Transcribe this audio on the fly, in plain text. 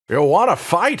You wanna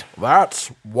fight?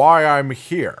 That's why I'm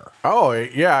here. Oh,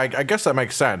 yeah, I guess that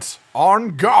makes sense.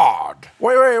 On guard.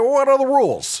 Wait, what are the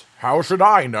rules? How should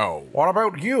I know? What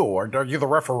about you? Are you the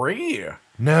referee?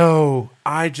 No,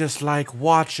 I just like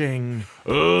watching.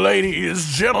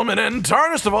 Ladies, gentlemen, and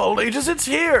tarnished of all ages, it's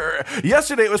here!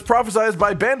 Yesterday it was prophesied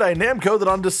by Bandai Namco that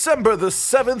on December the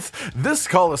 7th, this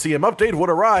Colosseum update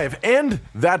would arrive, and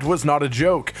that was not a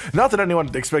joke. Not that anyone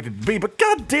expected it to be, but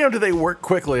goddamn do they work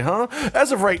quickly, huh?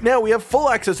 As of right now, we have full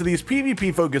access to these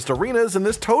PvP-focused arenas, and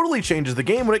this totally changes the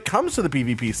game when it comes to the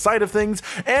PvP side of things,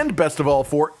 and best of all,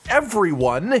 for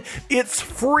everyone, it's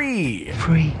free!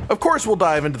 Of course, we'll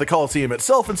dive into the Colosseum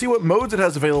itself and see what modes it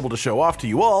has available to show off to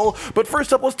you all, but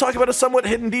first up, let's talk about a somewhat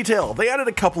hidden detail. They added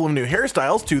a couple of new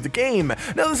hairstyles to the game.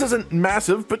 Now, this isn't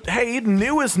massive, but hey,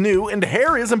 new is new, and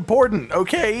hair is important,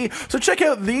 okay? So check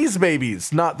out these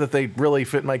babies. Not that they really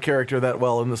fit my character that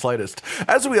well in the slightest.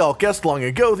 As we all guessed long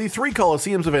ago, the 3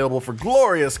 Colosseums available for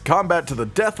glorious combat to the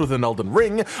death within Elden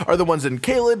Ring are the ones in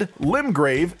Caelid,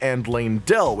 Limgrave, and Lane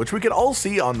Dell, which we could all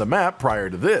see on the map prior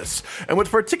to this. And what's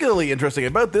particularly interesting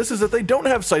about this is that they don't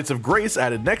have Sights of Grace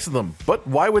added next to them. But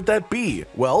why would that be?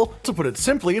 Well, to put it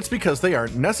simply, it's because they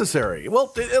aren't necessary.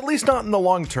 Well, at least not in the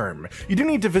long term. You do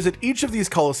need to visit each of these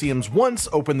Colosseums once,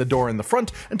 open the door in the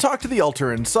front, and talk to the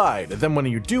altar inside. Then when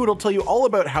you do, it'll tell you all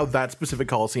about how that specific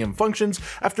Colosseum functions,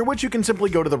 after which you can simply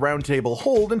go to the round table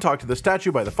hold and talk to the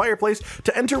statue by the fireplace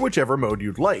to enter whichever mode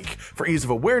you'd like. For ease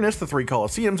of awareness, the 3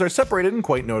 Colosseums are separated in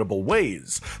quite notable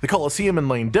ways. The Colosseum in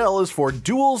Lane Dell is for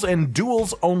duels and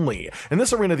duels only. In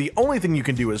this arena, the only thing you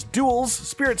can do is duels,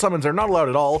 spirit summons are not allowed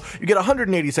at all, you get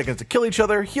 180 seconds to kill each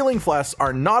other, healing flasks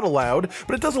are not allowed,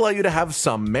 but it does allow you to have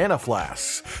some mana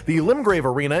flasks. The Limgrave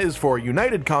arena is for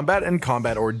united combat and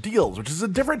combat ordeals, which is a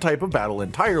different type of battle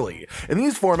entirely. In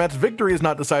these formats, victory is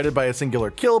not decided by a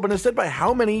singular kill, but instead by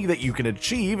how many that you can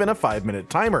achieve in a 5-minute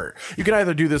timer. You can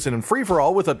either do this in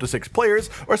free-for-all with up to 6 players,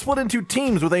 or split into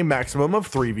teams with a maximum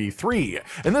of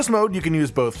 3v3. In this mode, you can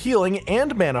use both healing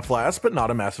and mana flasks, but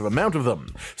not a massive amount of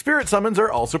them. Spirit summons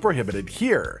are also prohibited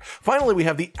here. Finally, we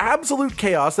have the absolute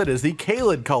chaos that is the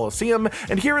Caelid Colosseum,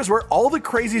 and here is where all the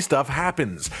crazy stuff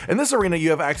happens. In this arena, you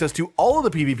have access to all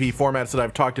of the PvP formats that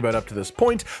I've talked about up to this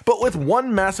point, but with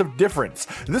one massive difference.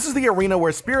 This is the arena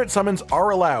where spirit summons are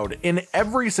allowed in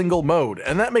every single mode,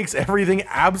 and that makes everything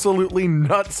absolutely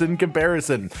nuts in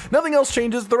comparison. Nothing else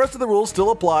changes, the rest of the rules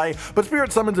still apply, but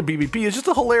spirit summons in PvP is just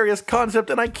a hilarious concept,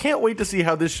 and I can't wait to see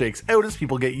how this shakes out as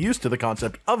people get used to the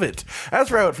concept of it. As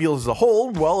for how it feels as a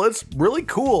whole, well, it's really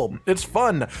cool. It's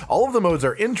fun. All of the modes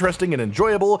are interesting and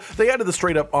enjoyable. They added the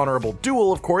straight up honorable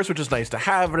duel, of course, which is nice to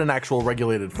have in an actual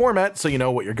regulated format, so you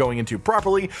know what you're going into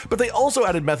properly, but they also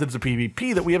added methods of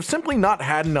PvP that we have simply not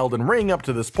had in Elden Ring up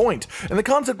to this point, and the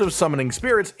concept of summoning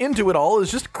spirits into it all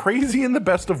is just crazy in the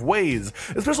best of ways,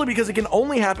 especially because it can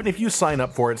only happen if you sign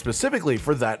up for it specifically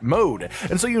for that mode,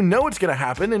 and so you know it's going to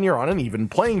happen and you're on an even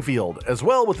playing field. As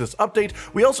well, with this update,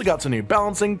 we also got some new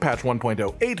balancing, patch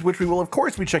 1.08, which we will of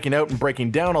course be checking out and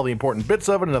breaking down all the important bits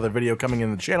of in another video coming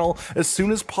in the channel as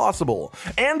soon as possible.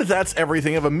 And that's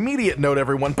everything of immediate note,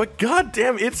 everyone, but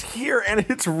goddamn, it's here and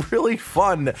it's really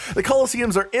fun. The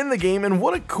Colosseums are in the game, and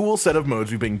what a cool set of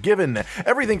modes we've been given.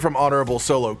 Everything from honorable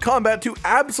solo combat to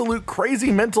absolute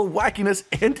crazy mental wackiness,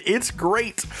 and it's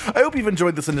great. I hope you've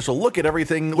enjoyed this initial look at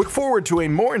everything. Look forward to a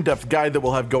more in-depth guide that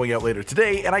we'll have going out later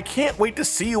today, and I can't wait to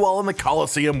see you all in the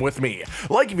Colosseum with me.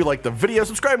 Like if you liked the video,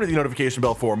 subscribe to the notification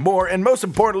bell for more, and most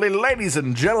importantly, ladies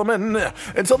and gentlemen,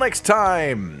 until next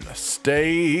time,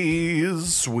 stay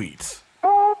sweet.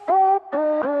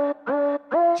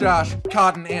 Josh,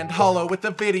 Cotton, and Hollow with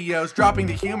the videos, dropping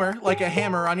the humor like a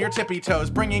hammer on your tippy toes,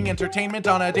 bringing entertainment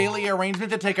on a daily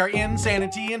arrangement to take our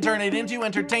insanity and turn it into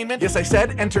entertainment. Yes, I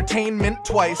said entertainment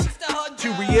twice,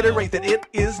 to reiterate that it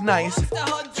is nice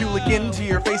to look into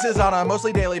your faces on a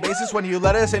mostly daily basis when you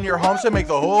let us in your homes to make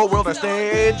the whole world a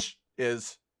stage.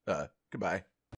 Goodbye.